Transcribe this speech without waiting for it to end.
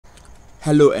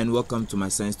Hello and welcome to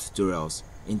MyScience Tutorials.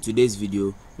 In today's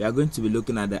video, we are going to be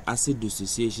looking at the acid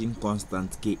dissociation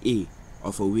constant Ka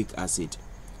of a weak acid.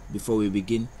 Before we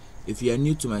begin, if you are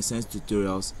new to MyScience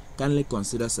Tutorials, kindly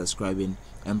consider subscribing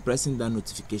and pressing that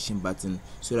notification button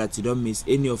so that you don't miss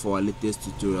any of our latest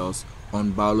tutorials on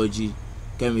biology,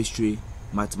 chemistry,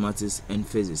 mathematics and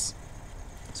physics.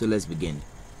 So let's begin.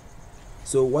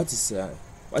 So what is a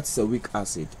weak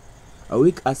acid? A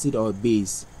weak acid or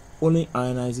base only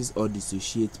ionizes or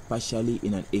dissociates partially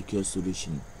in an aqueous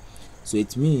solution. So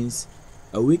it means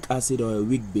a weak acid or a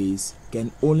weak base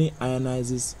can only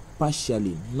ionizes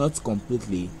partially, not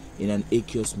completely, in an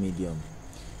aqueous medium.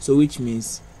 So which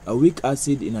means a weak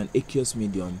acid in an aqueous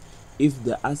medium, if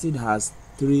the acid has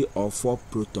 3 or 4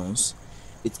 protons,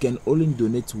 it can only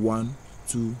donate 1,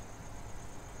 2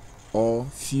 or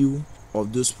few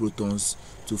of those protons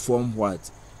to form what?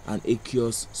 An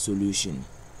aqueous solution.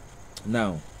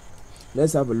 Now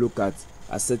let's have a look at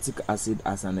acetic acid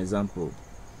as an example.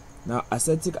 Now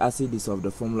acetic acid is of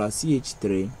the formula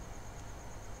CH3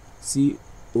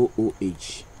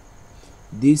 COOH.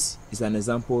 This is an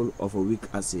example of a weak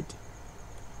acid.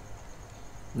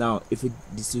 Now if it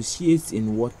dissociates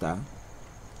in water,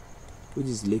 which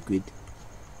is liquid,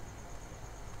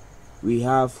 we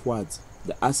have what?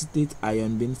 The acetate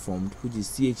ion being formed, which is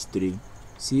CH3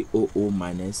 COO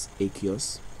minus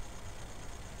aqueous,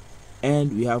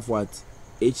 and we have what?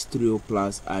 H3O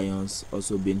plus ions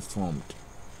also being formed.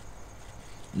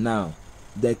 Now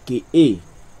the Ka,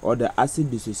 or the acid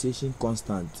dissociation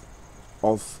constant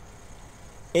of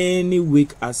any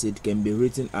weak acid, can be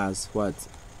written as what?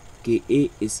 Ka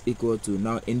is equal to,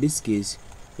 now in this case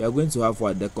we are going to have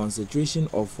what? The concentration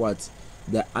of what?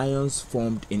 The ions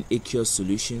formed in aqueous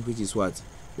solution, which is what?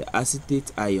 The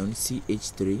acetate ion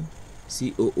CH3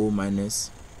 COO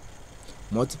minus,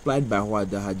 multiplied by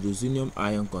what? The hydrozonium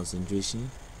ion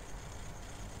concentration,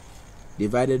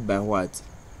 divided by what?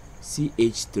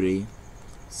 CH3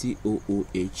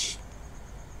 COOH,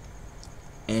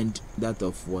 and that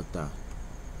of water.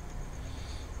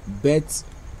 But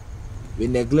we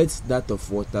neglect that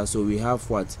of water, so we have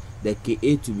what? The Ka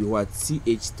to be what?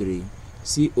 CH3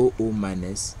 COO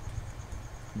minus,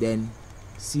 then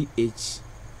H3O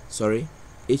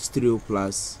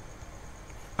plus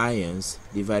ions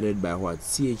divided by what?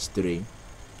 CH3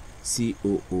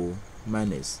 COO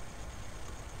minus.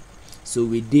 So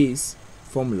with this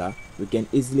formula we can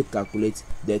easily calculate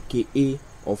the Ka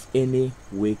of any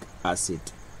weak acid.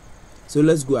 So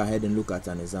let's go ahead and look at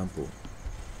an example.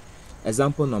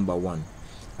 Example number 1.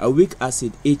 A weak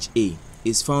acid Ha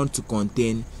is found to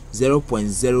contain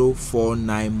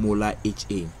 0.049 molar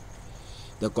Ha.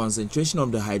 The concentration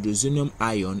of the hydrozonium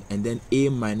ion and then A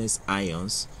minus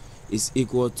ions is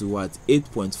equal to what?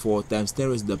 8.4 times 10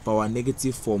 raised to the power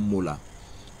negative 4 molar.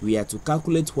 We are to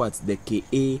calculate what? The Ka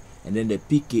and then the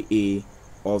pKa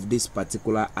of this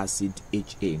particular acid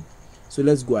Ha. So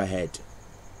let's go ahead.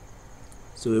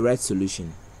 So we write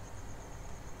solution.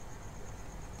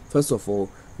 First of all,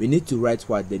 we need to write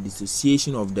what? The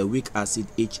dissociation of the weak acid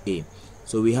Ha.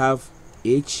 So we have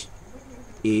Ha,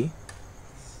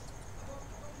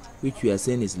 which we are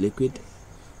saying is liquid,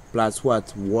 plus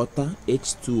what? Water,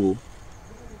 H2O,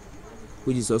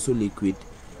 which is also liquid.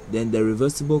 Then the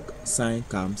reversible sign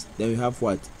comes. Then we have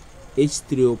what?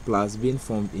 H3O plus being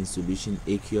formed in solution,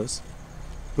 aqueous,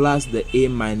 plus the A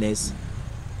minus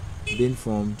being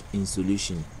formed in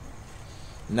solution.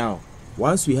 Now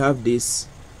once we have this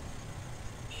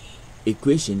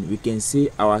equation, we can say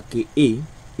our Ka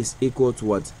is equal to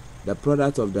what? The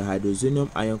product of the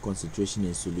hydrozonium ion concentration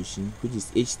in solution, which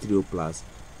is H3O plus,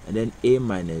 and then A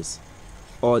minus,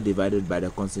 all divided by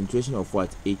the concentration of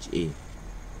what? Ha.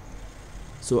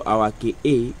 So our Ka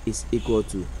is equal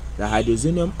to, the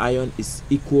hydrozonium ion is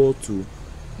equal to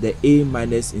the A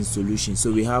minus in solution.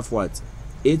 So we have what?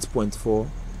 8.4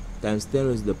 times 10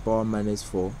 raised to the power minus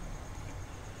 4,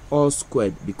 all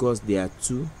squared because they are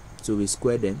 2, so we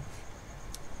square them,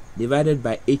 divided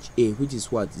by Ha, which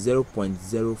is what?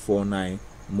 0.049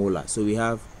 molar. So we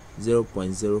have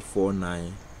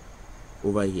 0.049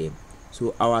 over here.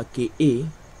 So our Ka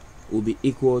will be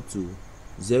equal to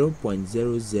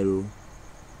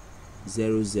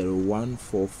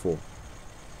 0.0000144,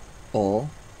 or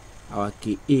our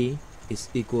Ka is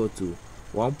equal to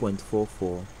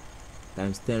 1.44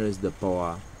 times 10 raised to the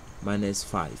power minus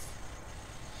 5.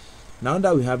 Now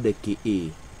that we have the Ka,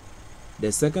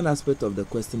 the second aspect of the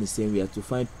question is saying we have to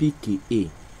find pKa.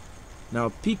 Now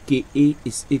pKa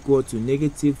is equal to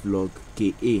negative log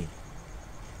Ka.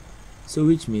 So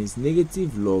which means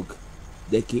negative log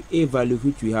the Ka value,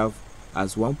 which we have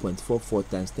as 1.44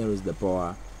 times 10 raised to the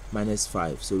power minus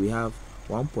 5. So we have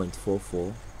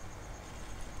 1.44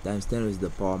 times 10 raised to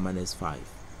the power minus 5.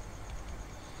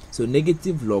 So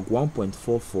negative log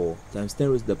 1.44 times 10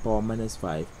 raised to the power minus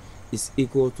 5 is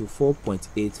equal to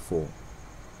 4.84.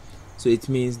 So it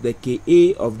means the Ka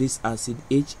of this acid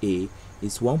Ha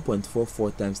is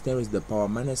 1.44 times 10 raised to the power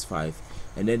minus 5,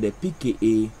 and then the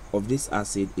pKa of this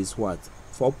acid is what?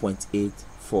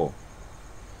 4.84.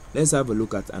 Let's have a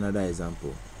look at another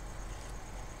example.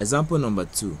 Example number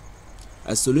 2.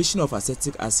 A solution of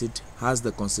acetic acid has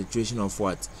the concentration of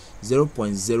what?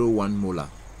 0.01 molar.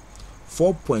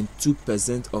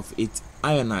 4.2% of it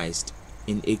ionized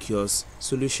in aqueous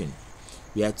solution.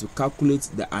 We have to calculate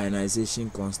the ionization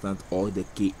constant, or the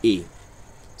Ka.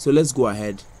 So let's go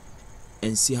ahead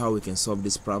and see how we can solve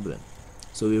this problem.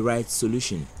 So we write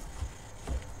solution.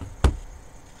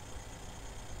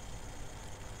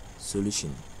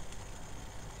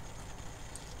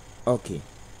 Okay,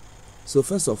 so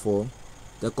first of all,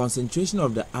 the concentration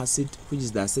of the acid, which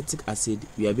is the acetic acid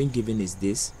we have been given, is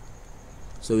this.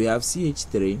 So we have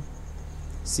CH3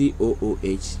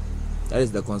 COOH. That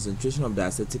is the concentration of the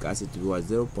acetic acid to be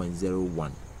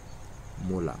 0.01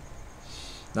 molar.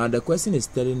 Now the question is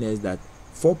telling us that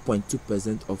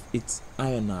 4.2% of it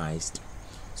ionized.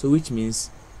 So which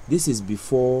means this is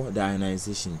before the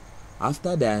ionization.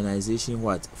 After the ionization,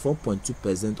 what?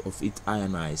 4.2% of it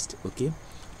ionized. Okay,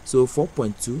 so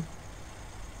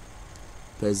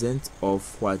 4.2%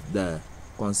 of what? The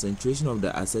concentration of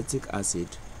the acetic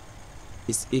acid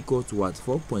is equal to what?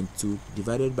 4.2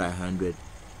 divided by 100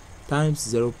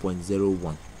 times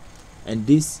 0.01, and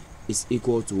this is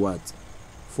equal to what?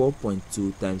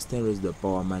 4.2 times 10 raised to the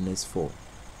power minus 4.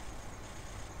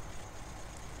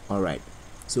 Alright,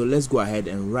 so let's go ahead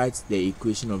and write the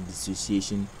equation of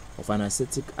dissociation of an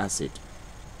acetic acid.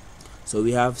 So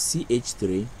we have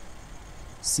CH3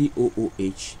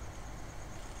 COOH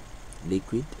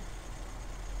liquid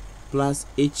plus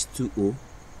H2O,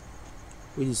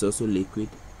 which is also liquid.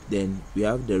 Then we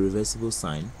have the reversible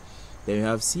sign. Then we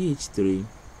have CH3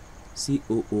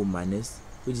 COO minus,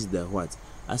 which is the what?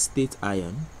 Acetate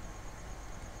ion,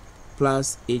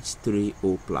 plus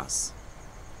H3O plus,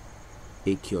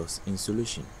 aqueous in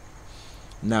solution.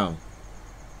 Now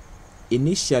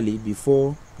initially,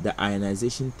 before the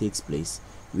ionization takes place,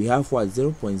 we have what?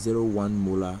 0.01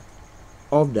 molar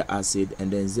of the acid,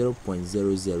 and then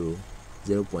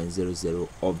 0.00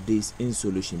 of this in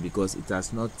solution, because it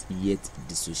has not yet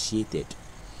dissociated.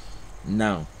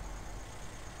 Now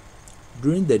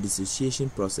during the dissociation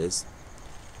process,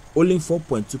 only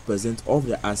 4.2% of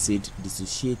the acid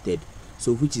dissociated.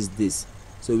 So which is this?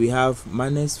 So we have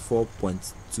minus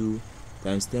 4.2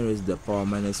 times 10 raised to the power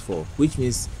minus 4, which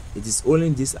means it is only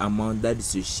this amount that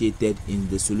dissociated in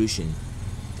the solution.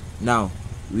 Now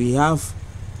we have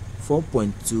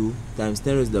 4.2 times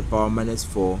 10 raised to the power minus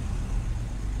 4,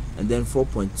 and then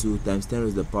 4.2 times 10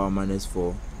 raised to the power minus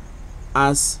 4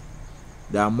 as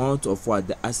the amount of what?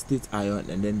 The acetate ion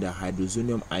and then the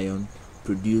hydrozonium ion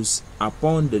produced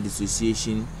upon the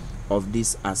dissociation of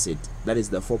this acid. That is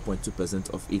the 4.2%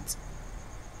 of it.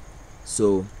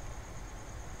 So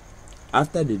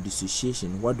after the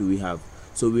dissociation, what do we have?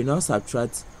 So we now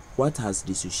subtract what has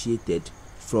dissociated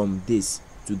from this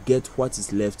to get what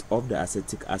is left of the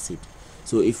acetic acid.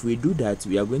 So if we do that,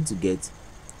 we are going to get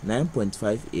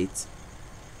 9.58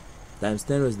 times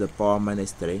 10 raised to the power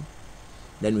minus 3.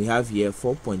 Then we have here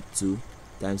 4.2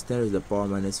 times 10 raised to the power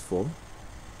minus 4,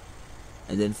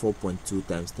 and then 4.2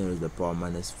 times 10 raised to the power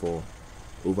minus 4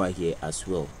 over here as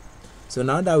well. So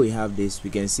now that we have this, we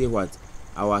can say what?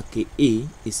 Our Ka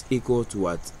is equal to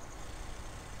what?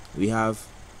 We have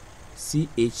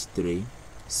CH3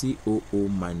 COO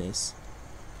minus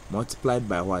multiplied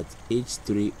by what?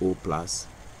 H3O plus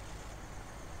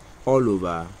all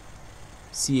over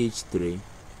CH3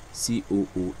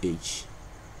 COOH.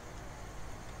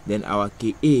 Then our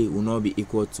Ka will now be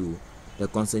equal to the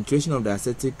concentration of the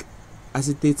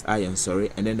acetate ion,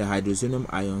 and then the hydrozonium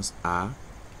ions are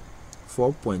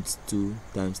 4.2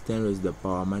 times 10 raised to the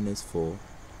power minus 4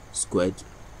 squared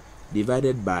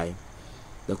divided by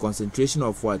the concentration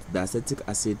of what? The acetic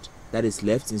acid that is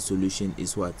left in solution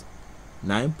is what?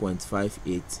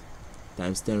 9.58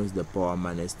 times 10 raised to the power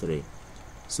minus 3.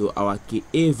 So our Ka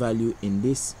value in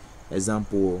this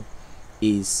example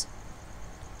is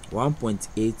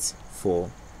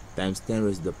 1.84 times 10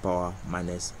 raised to the power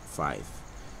minus 5.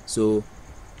 So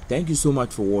thank you so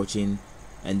much for watching,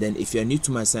 and then if you are new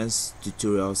to my science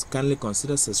tutorials, kindly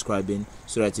consider subscribing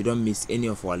so that you don't miss any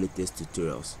of our latest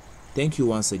tutorials. Thank you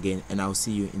once again, and I'll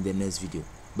see you in the next video.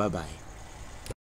 Bye bye.